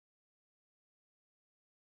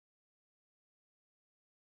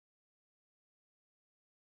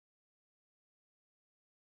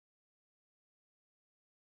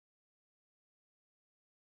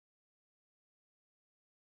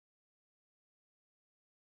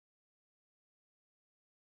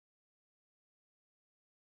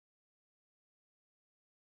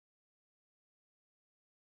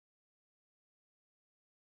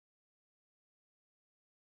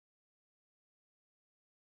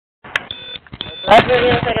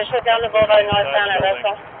Shut down the boulevard northbound at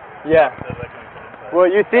Russell. Yeah. Well,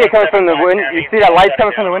 you see it coming from the window. You see that light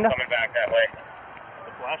coming from the window? Coming back that way.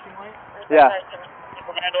 The flashing light? Yeah.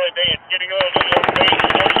 Mandalay Bay, it's getting a little bit.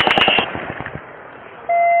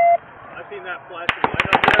 I've seen that flashing light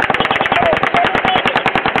up there.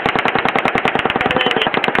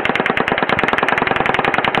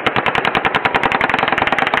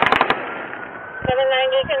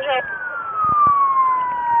 790 control.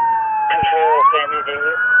 Control, Sammy, do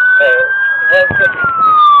you?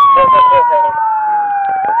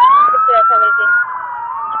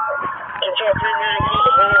 Control 390,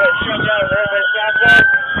 the roadway shut down, roadway southbound,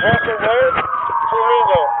 Walker Road,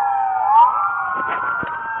 Toledo.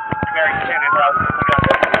 Mary Cannon, Ralph, we got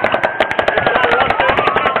that.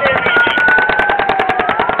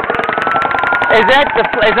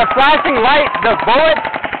 Is the flashing light the bullet? No,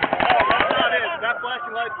 that's not it. That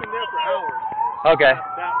flashing light's been there for hours. Okay.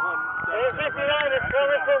 That one. 59 is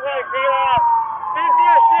coming from like the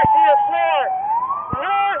CCS 60th floor.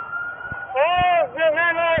 North. Oh, the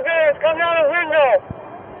man right there has come down the window.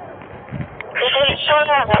 He's shut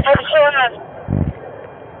up. I'm shut up.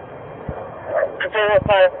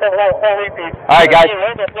 Alright, guys.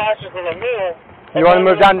 The flashes in the middle. You want to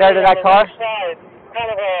move down there to that car? Kind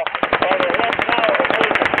of on the left side of the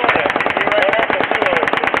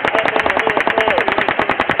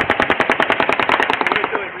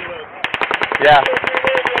Yeah.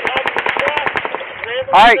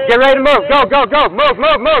 Alright, get ready to move. Go, go, go. Move,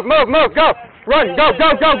 move, move, move, move. Go. Run. Go,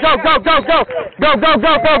 go, go, go, go, go, go. Go, go,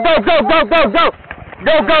 go, go, go, go, go, go, go.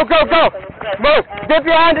 Go, go, go, go. Move. Get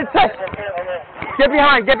behind it. Get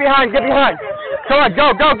behind, get behind, get behind. Come on,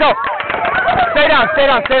 go, go, go. Stay down, stay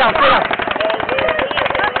down, stay down, stay down.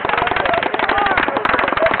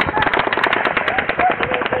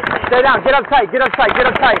 Stay down, get up tight, get up tight, get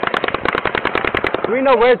up tight. Do we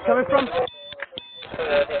know where it's coming from?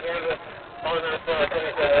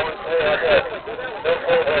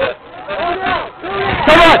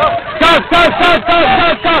 Come on! Go, go, go, go, go,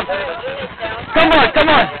 go! Come on, come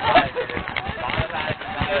on!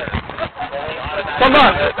 Come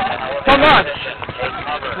on! Come on!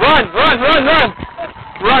 Run, run, run, run!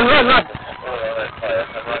 Run, run, run!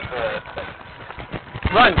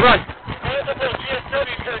 Run, run!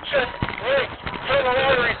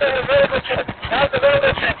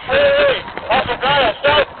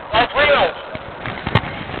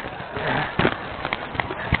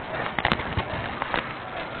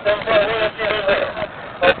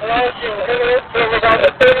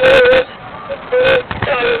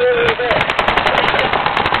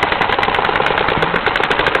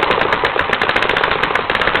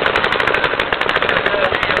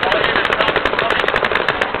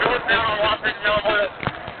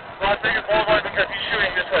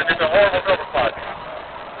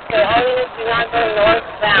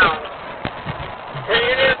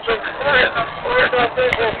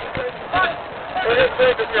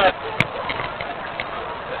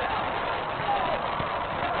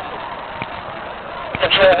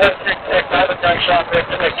 Control 166, I have a gunshot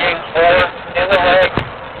victim at Gate 4 in the leg.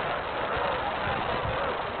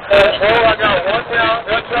 Control, I got one down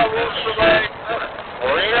wounds to leg,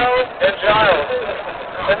 Reno and Giles.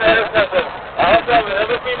 And that is nothing. I also have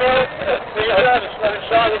another female, the other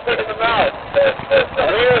shot was put in the mouth.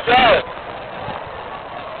 Reno's out.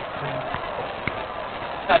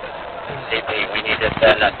 CP, we need to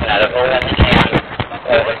send a medical when we can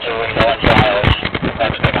over to Reno and Giles.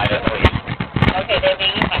 That's the guy that please. Okay, they're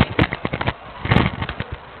being attacked.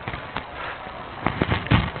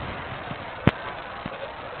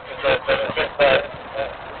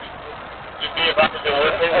 You'd be about to do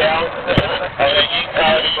everything down, and then you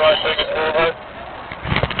college bus taking forward.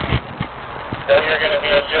 Then you're going to be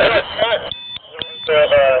a judge.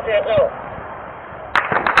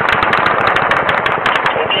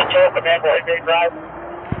 We'll get to the man boy, big drive.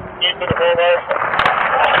 East of the boulevard.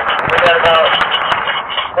 We got about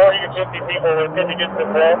 40 to 50 people who are to get to the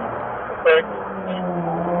wall. Quick.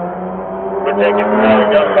 We're taking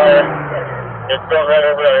gunfire. It's going right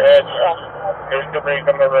over our heads. There's debris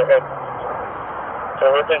coming over our heads.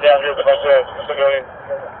 So we're sitting down here with a bunch of civilians.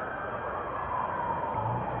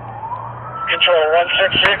 Control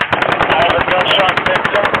 166. I have a gunshot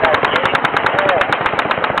victim at Gate 4.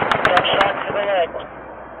 Gunshot to the leg.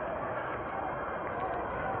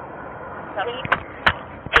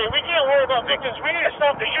 Okay, we can't worry about victims. We need to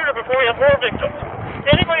stop the shooter before we have more victims.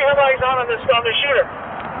 Anybody have eyes on this shooter?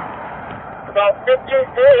 About 15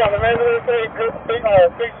 feet on the Mandalay Bay,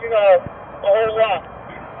 facing a whole lot.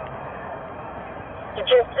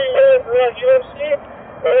 Control 3 we're on UFC.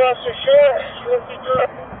 We're on Shore. UFC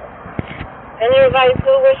 2. And everybody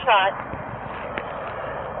who was shot.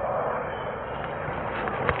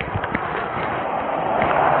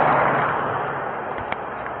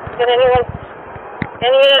 Can anyone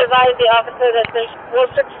advise the officer that there's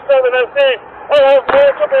 167 out there? I have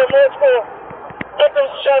multiple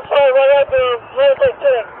victims shot fired right out there. Medical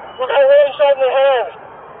clinic. We got one shot in the head.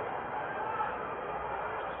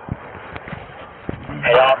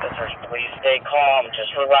 Hey, officers, please stay calm.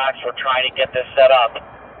 Just relax. We're trying to get this set up.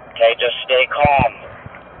 Okay, just stay calm.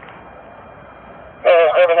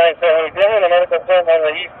 We've been in the medical clinic on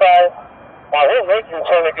the east side. We're making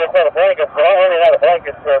sure to get out of blankets, but I don't really have a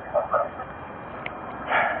blanket, sir.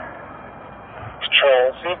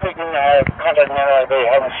 Control, see if we can contact Mandalay Bay,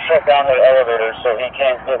 have him shut down the elevator so he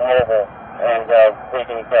can't get mobile, and we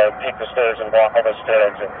can take the stairs and block all the stair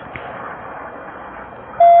exits.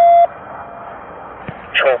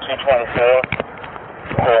 Control 224,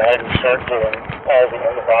 go ahead and start doing all the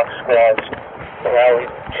in-the-box squads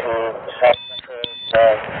rally to South Central.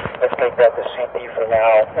 Let's make that the CP for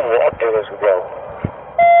now, and we'll update as we go.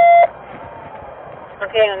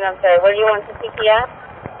 Okay, I'm sorry. Where do you want the CP at?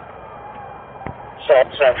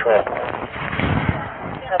 South Central.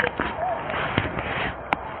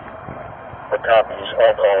 The copies,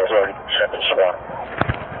 all calls already sent to SWAT.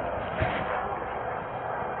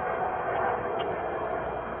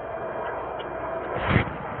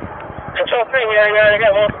 Control 3, I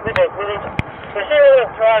got multiple people. We're here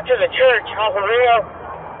to the church, off of Rio.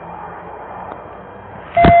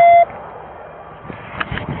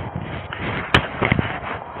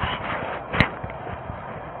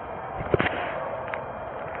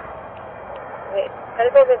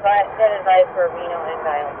 Medical advice for Reno and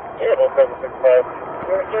Dial. Yeah, well, 765.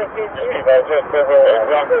 Just jump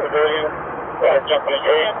to the building. Jump to the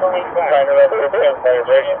gate. Sign it up for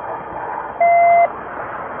vibration.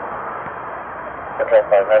 Okay,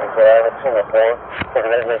 594. I haven't seen it before. Look at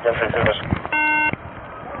that, let's jump into this.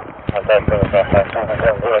 I'm back to the back. Something's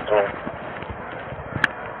happened to him.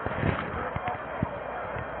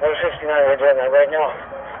 169, we're doing that right now.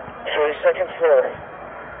 42nd floor.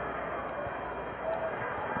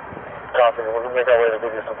 Copy, we'll make our way to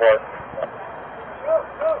give you support.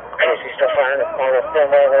 Casey's still firing the corner,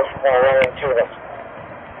 still running to us.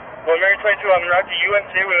 Well, Mary 22, I'm route to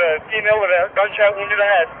UNC with a female with a gunshot wound to the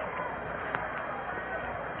head.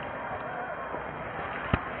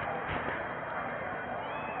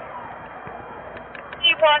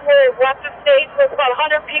 One where left the stage with about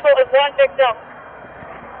 100 people and one victim.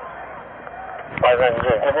 590,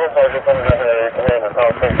 give me a target from the area command and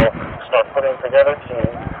how people start putting together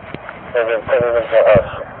teams and then sending them to us.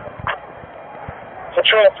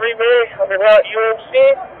 Control 3B, I'll be route UNC.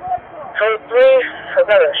 Code 3, I've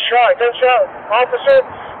got a gunshot, officer,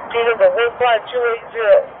 team number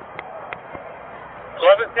 15280.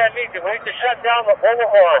 1110 needs to shut down the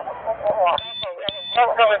Omaha.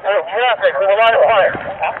 Coming through traffic with a line of fire.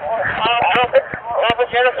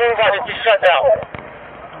 Officer, everybody just shut down.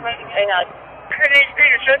 Hang on. NHP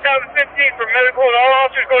to shut down the 15 for medical and all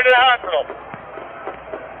officers going to the hospital.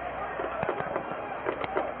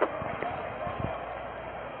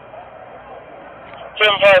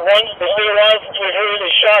 The city lies to hear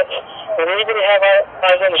the shots, and anybody have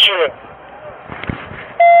eyes on the shooter.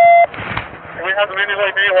 We have the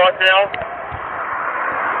Mandalay Bay locked down.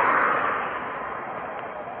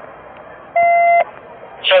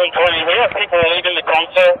 720, we have people leaving the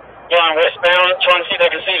console, going westbound, trying to see if they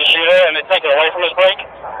can see the shooter, and they're taking it away from his break.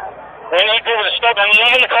 We need people to stop and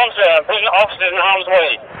leave the console, putting officers in harm's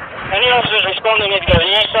way. Any officers responding need to go to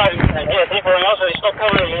the east side and get people and also they stop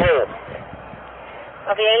covering the wall.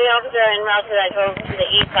 Okay, any officer en route to that drove to the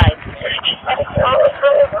east side.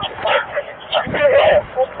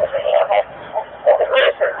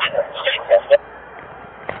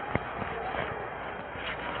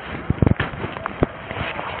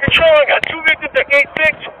 Control, I got 2 victims at gate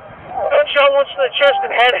 6. Gunshot wounds to the chest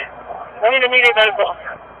and head. I need immediate medical.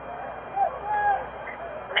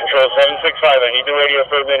 Control 765, I need the radio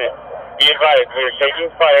for a minute. Be advised, we are taking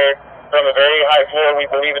fire from a very high floor. We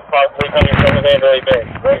believe it's possibly coming from the Mandalay Bay.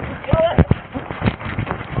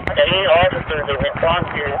 Any officer that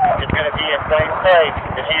responds here is going to be in plain sight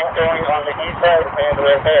if he's going on the east side of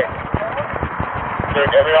Mandalay Bay.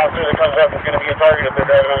 Every officer that comes up is going to be a target if they're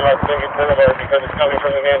driving on Las Vegas Boulevard because it's coming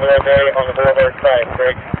from the Mandalay Bay on the boulevard side.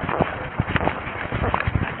 Great.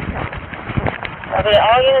 Okay,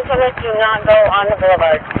 all units on this do not go on the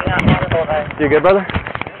boulevard. Do not go on the boulevard. You good, brother?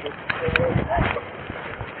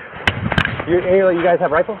 You guys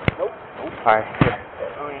have rifles? Nope. All right.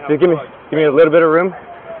 Just give me a little bit of room.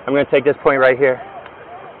 I'm gonna take this point right here.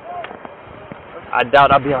 I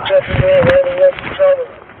doubt I'll be on.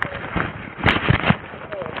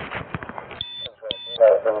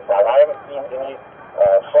 I haven't seen any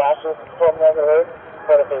flashes from the road.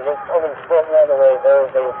 but if they were coming from the other way, there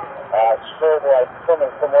was a strobe light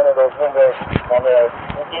coming from one of those windows on the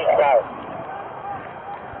east side.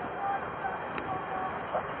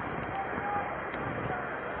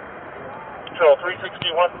 Control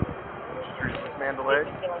 361. Mandalay.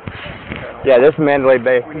 Yeah, this is Mandalay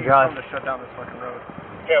Bay. We need someone to shut down this fucking road.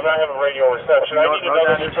 Yeah, I'm not having radio reception. I need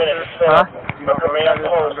another lieutenant. Huh? Do you know what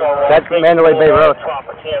road that is? That's Mandalay Bay Road. No.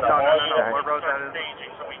 What road that is?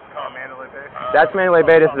 Mandalay Bay? That's Mandalay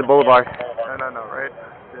Bay. This is the boulevard. No, right?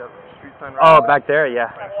 Yep. Street sign right. Oh, back there, yeah.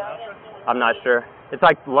 I'm not sure. It's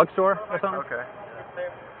like Luxor or something. Okay.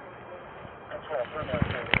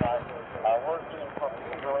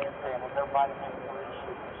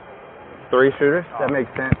 Three shooters? That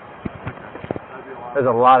makes sense. There's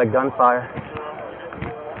a lot of gunfire.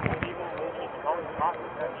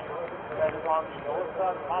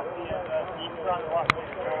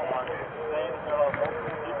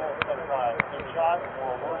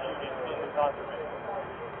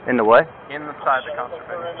 In the what? Inside the concert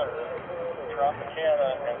venue. Tropicana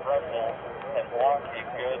and Russell and block a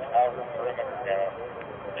good outer perimeter down.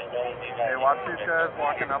 Hey, watch these guys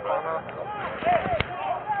walking up on us.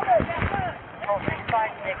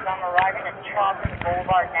 I'm arriving at Charleston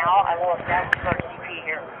Boulevard now. I will establish our CP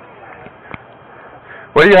here.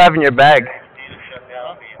 What do you have in your bag?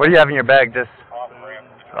 What do you have in your bag? Just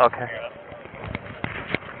okay.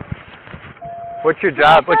 What's your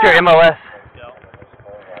job? What's your MOS?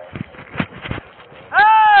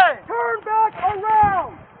 Hey! Turn back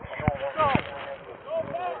around!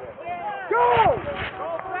 Go!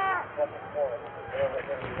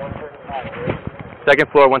 Second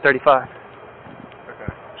floor, 135.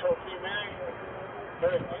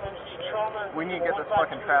 We need to get this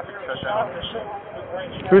fucking traffic shut down.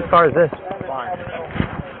 Whose car is this? Fine.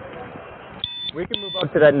 We can move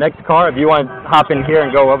up to that next car if you want to hop in here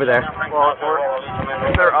and go over there. Well,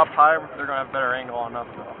 if they're up high, they're going to have a better angle on us.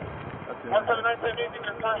 So that's it. 179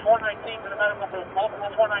 confirms 419 to the medical booth.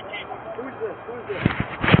 Multiple 419. Who's this?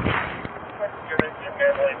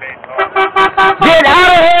 Get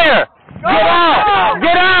out of here! Get out!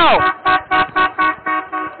 Get out!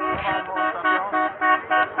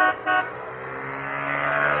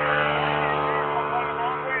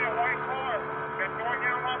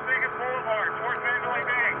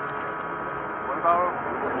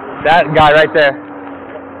 That guy right there.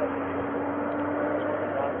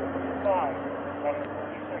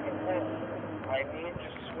 I need to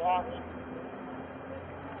swap. Just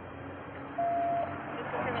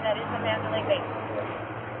confirming that is the Mandalay Bay.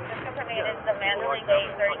 Just confirming it is the Mandalay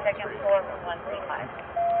Bay, 32nd floor from 135.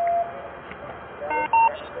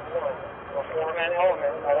 A four-man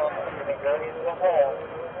element. I don't know if they're going into the hall.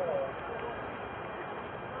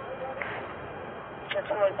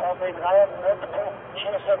 Probably, but I have multiple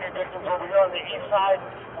genocide victims over here on the east side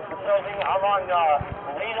of the building. I'm on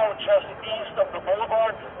Reno, just east of the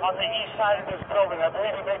boulevard, on the east side of this building. I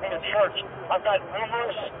believe it may be a church. I've got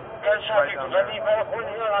numerous gunshot victims. I need medical in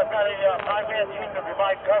here, and I've got a five-man team to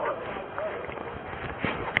provide cover.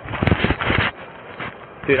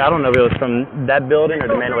 Dude, I don't know if it was from that building or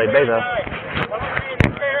the Mandalay Bay, though.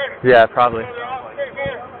 Yeah, probably.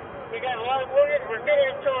 We got a lot of wounded. We're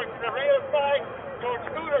getting towards the Reno side, towards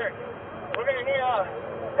Scooter. We're going to need a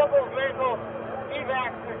couple of medical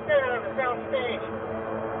evacs to center of the south stage.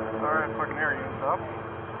 Alright, fucking air units up.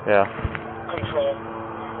 Yeah. Control.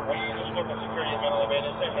 We just with the security of Mandalay Bay.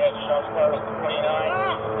 This thing has shots fired on 29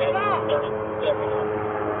 and 30 seconds.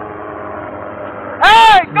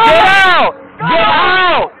 Hey! Get out! Get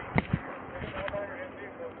out!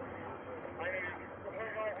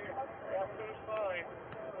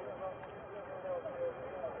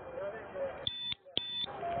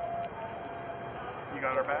 You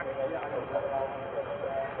got our back?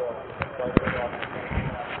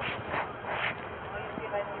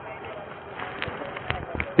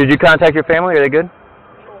 Did you contact your family? Are they good?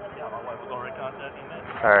 Yeah, my wife's already contacting me.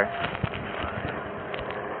 Alright.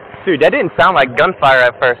 Dude, that didn't sound like gunfire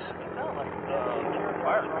at first.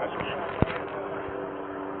 Fire crash.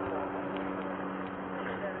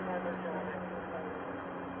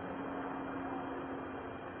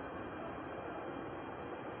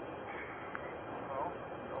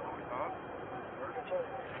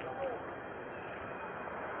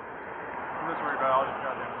 I'm just worried about all these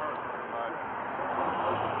goddamn cars going by.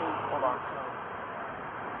 Hold on.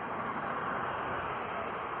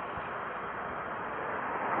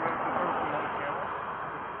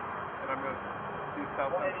 And I'm going to see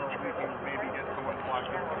South Central if we can maybe get someone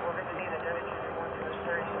flashing.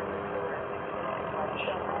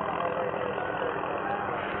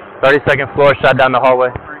 32nd floor, shot down the hallway.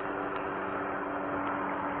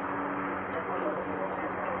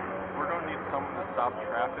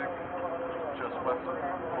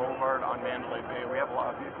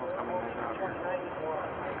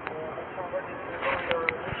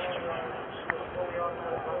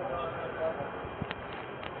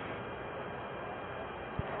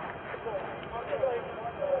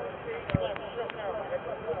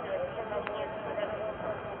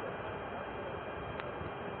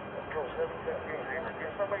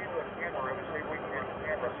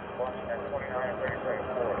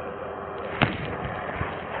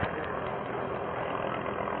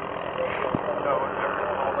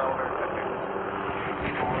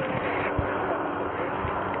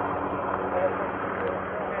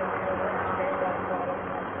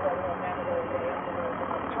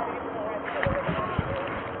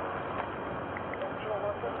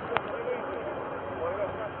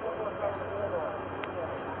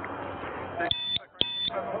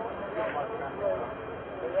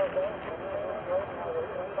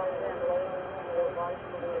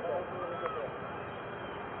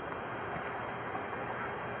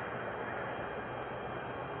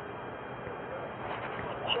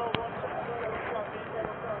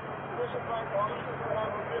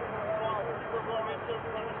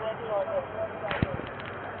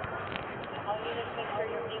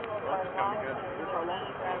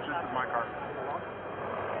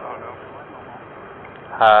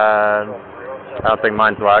 I don't think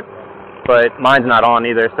mine's locked, but mine's not on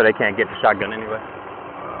either, so they can't get the shotgun anyway.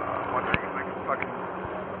 Wondering if I can fucking...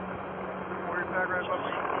 Where's that right above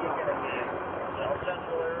me?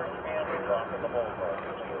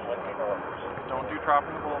 Don't do drop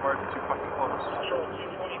in the boulevard, it's too fucking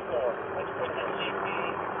close.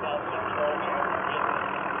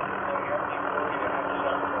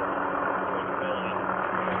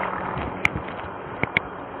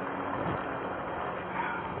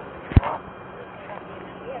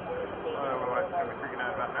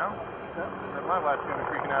 My wife's gonna be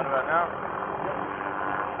freaking out about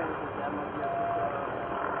now.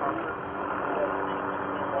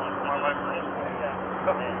 My wife.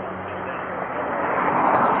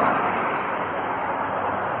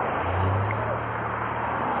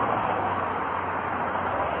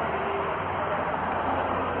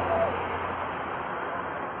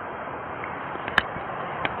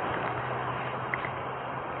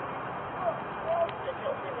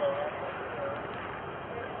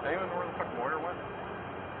 Anyone know where the fuck Moyer went?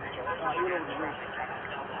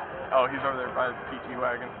 Oh, he's over there by the PT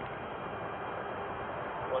wagon.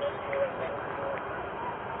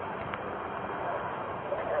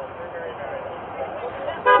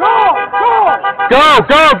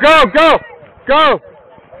 Go! Go!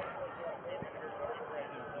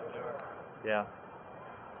 Yeah.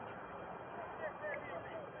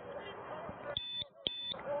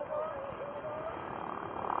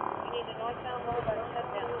 You need the northbound boulevard shut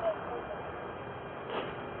down.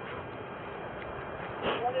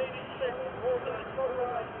 186,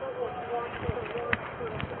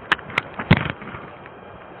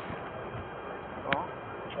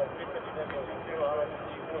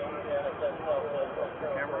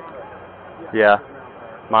 Yeah.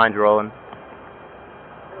 Mine's rolling.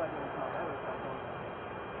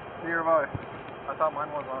 Neither have I. I thought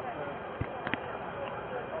mine was on.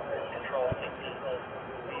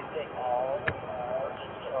 please take all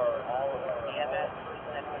EMS.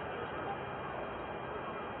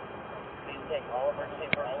 Please take all emergency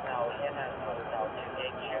personnel, EMS personnel to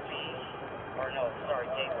gate 2B, or no, sorry,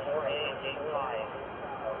 gate 4A and gate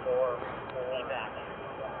 5 for evac.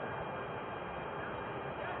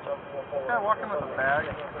 Guy walking with a bag.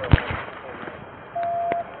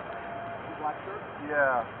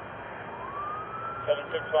 Yeah.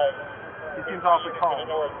 765. He seems awfully calm.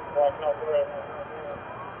 North, walking off the road.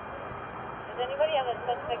 Does anybody have a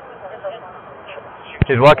suspect description?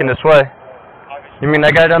 He's walking this way. You mean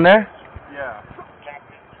that guy down there? Yeah.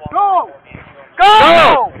 Go!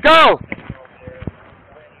 Go! Go!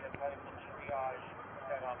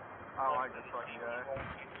 I don't like this fucking guy.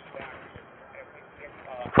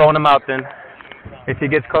 Prone him out then. If he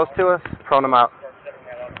gets close to us, prone him out.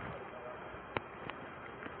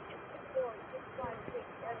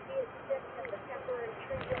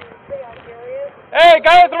 Hey,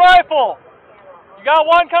 guy with the rifle! You got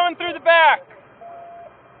one coming through the back.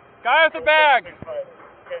 Guy with the bag.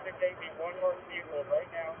 Designate me one more vehicle right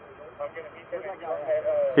now. I'm going to meet them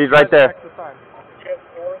He's right there. just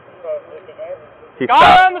north of this event. He Guy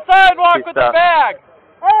stopped. on the sidewalk He with the stopped. bag.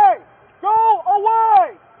 Hey! Go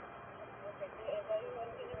away!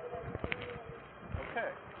 Okay.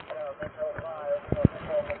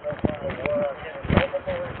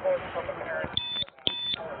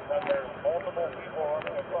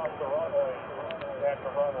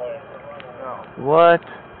 No. What?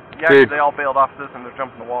 Yeah, Dude. they all bailed off this and they're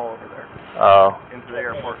jumping the wall over there Oh. into the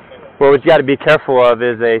airport. Well, what you got to be careful of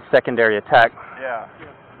is a secondary attack. Yeah.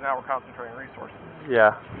 Now we're concentrating resources.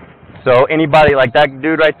 Yeah. So anybody like that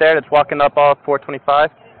dude right there that's walking up off 425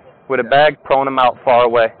 with a bag, prone him out far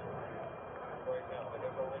away.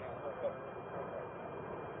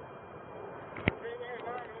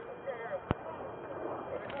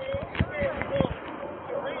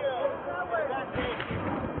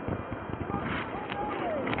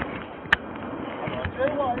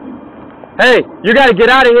 Hey, you gotta get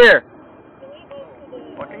out of here.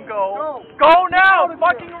 Fucking go. Go now!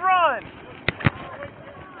 Fucking run!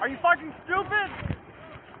 Are you fucking stupid?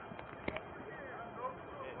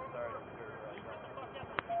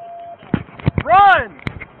 Run!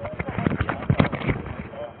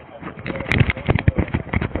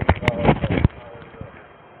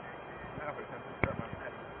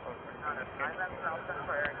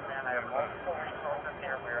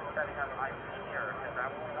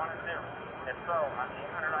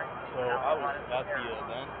 So I was at the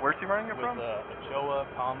event. Where's he running it with from? Ochoa,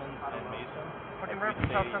 Commons, and Mason. Fucking We right from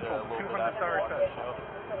South stayed Central, a little bit 200 after Star watching the show,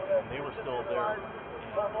 and they were still there. And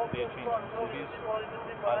they had changed some cities.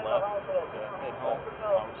 I left to head home.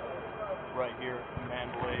 I was right here in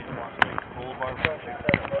Mandalay, Las Vegas Boulevard.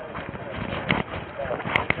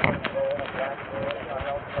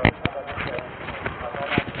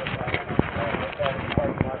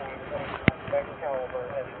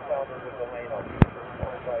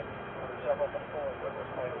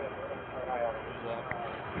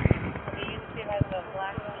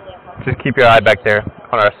 Just keep your eye back there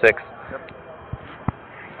on our 6. It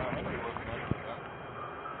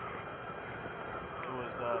was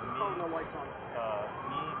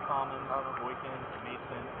me, Commons, Boykin,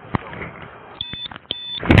 Mason, and Joe.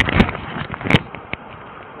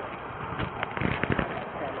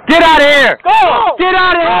 Get out of here! Go! Get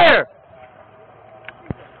out of here!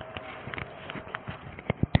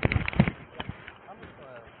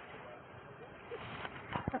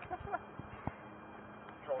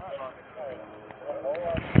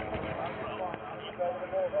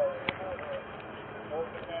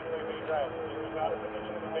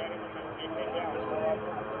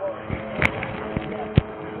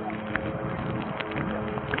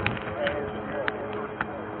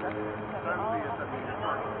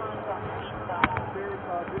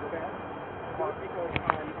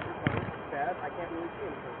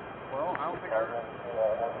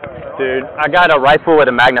 Dude, I got a rifle with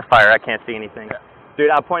a magnifier. I can't see anything. Dude,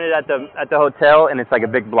 I pointed at the hotel and it's like a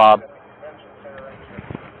big blob.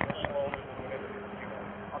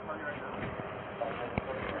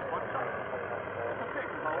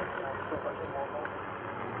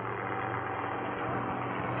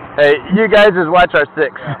 Hey, you guys just watch our 6.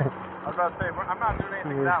 Yeah. I was about to say, I'm not doing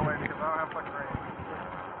anything that way because I don't have fucking range.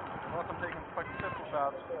 Unless I'm taking fucking pistol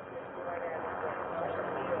shots.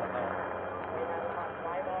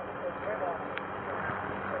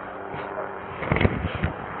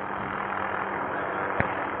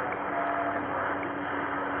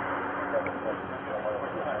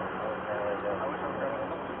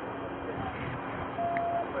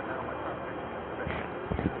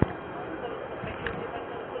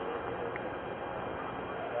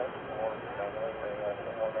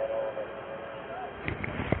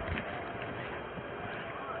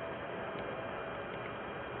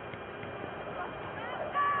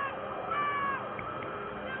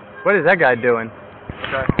 What is that guy doing?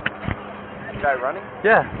 Okay. Guy running?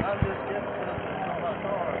 Yeah.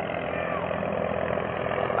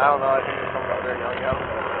 I don't know. I think there's someone out there yelling at him.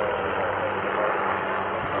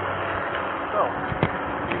 So,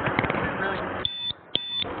 really,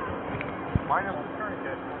 minus the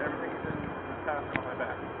tourniquet, everything's in this task on my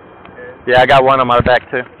back. Okay? Yeah, I got one on my back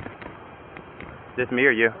too. Just me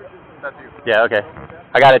or you? That's you. Yeah, okay.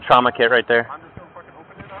 I got a trauma kit right there. I'm just gonna fucking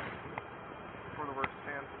open it up for the worst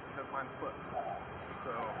chance because mine's flipped.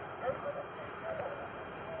 So.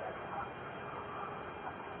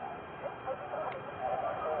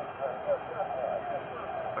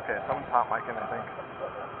 Okay, someone's hot micing, I think.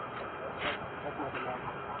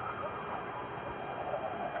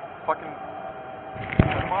 Fucking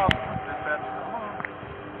come up, dispatch, come on.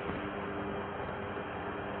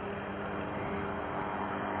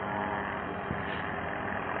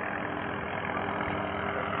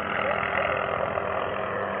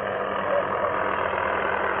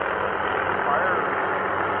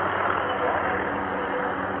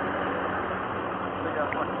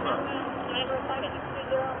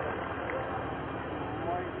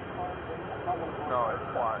 No, it's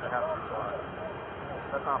SWAT. It has to be SWAT.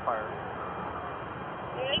 That's not fire.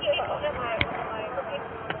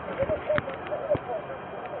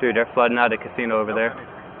 Dude, they're flooding out of the casino over there.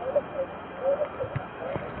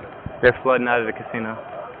 They're flooding out of the casino.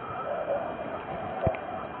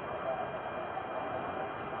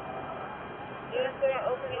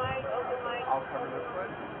 I'll cover this way.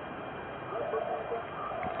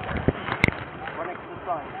 Right next to the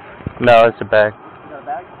sign. No, it's a bag. Is that a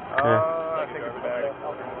bag? I think it's a bag.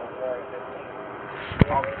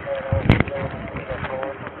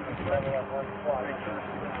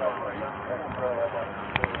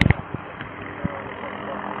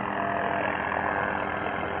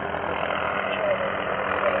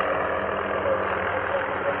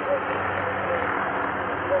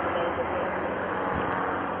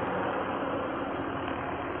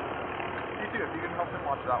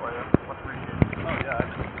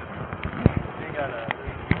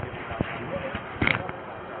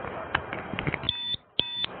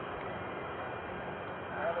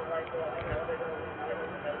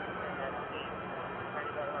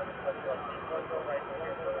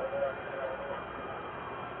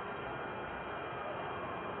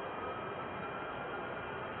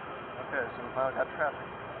 Okay, so we finally got traffic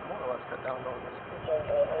more or less cut down going this way.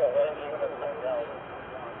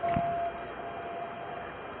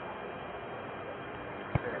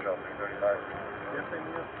 If they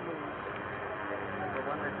need us to move, the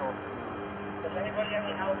one they told us to move. Does anybody have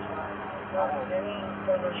any outside? Any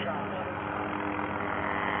further shots?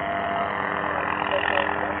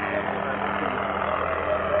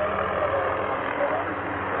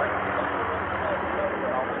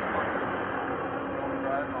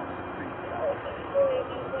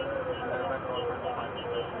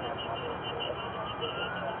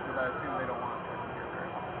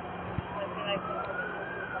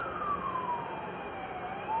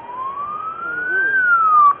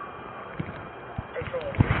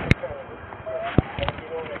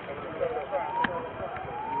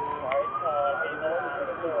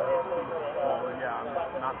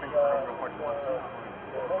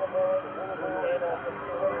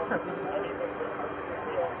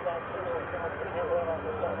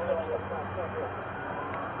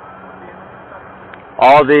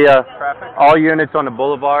 All units on the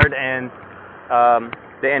boulevard and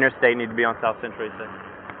the interstate need to be on South Central. Does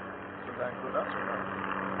that include us or not?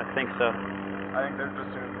 I think so. I think they're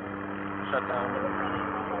just soon shut down.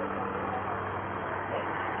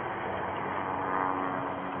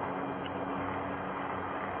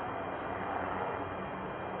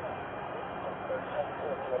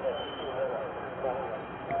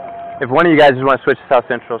 If one of you guys just want to switch to South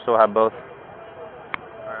Central, so we'll have both.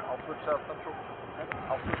 Alright, I'll switch South Central.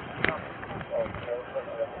 I'll switch to South Central.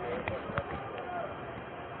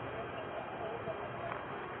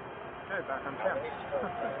 Okay, back on 10.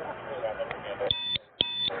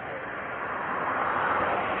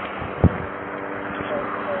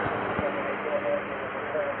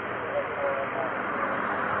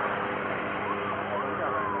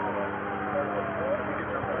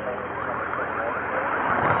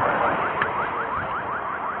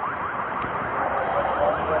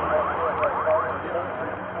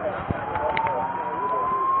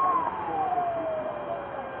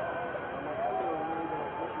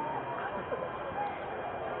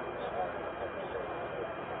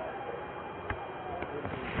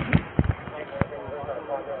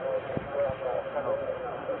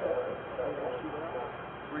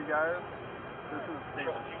 Guys, this is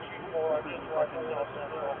David.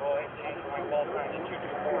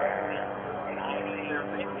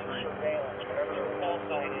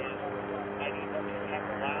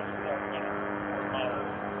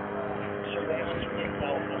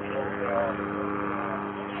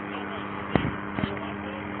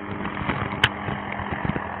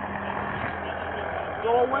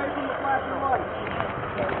 Go away from the flashing lights.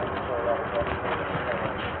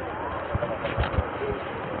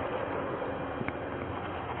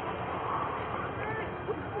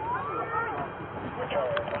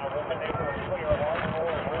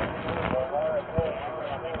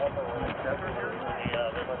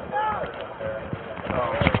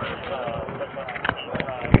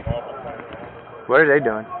 What are they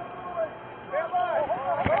doing?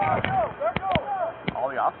 All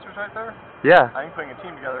the officers right there? Yeah. I think putting a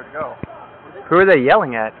team together to go. Who are they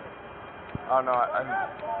yelling at? Oh no,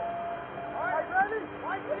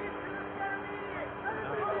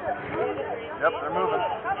 Yep, they're moving.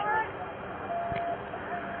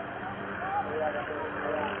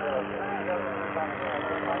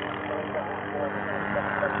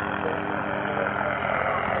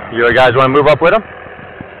 You guys want to move up with them?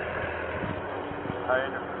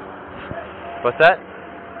 Hi. What's that?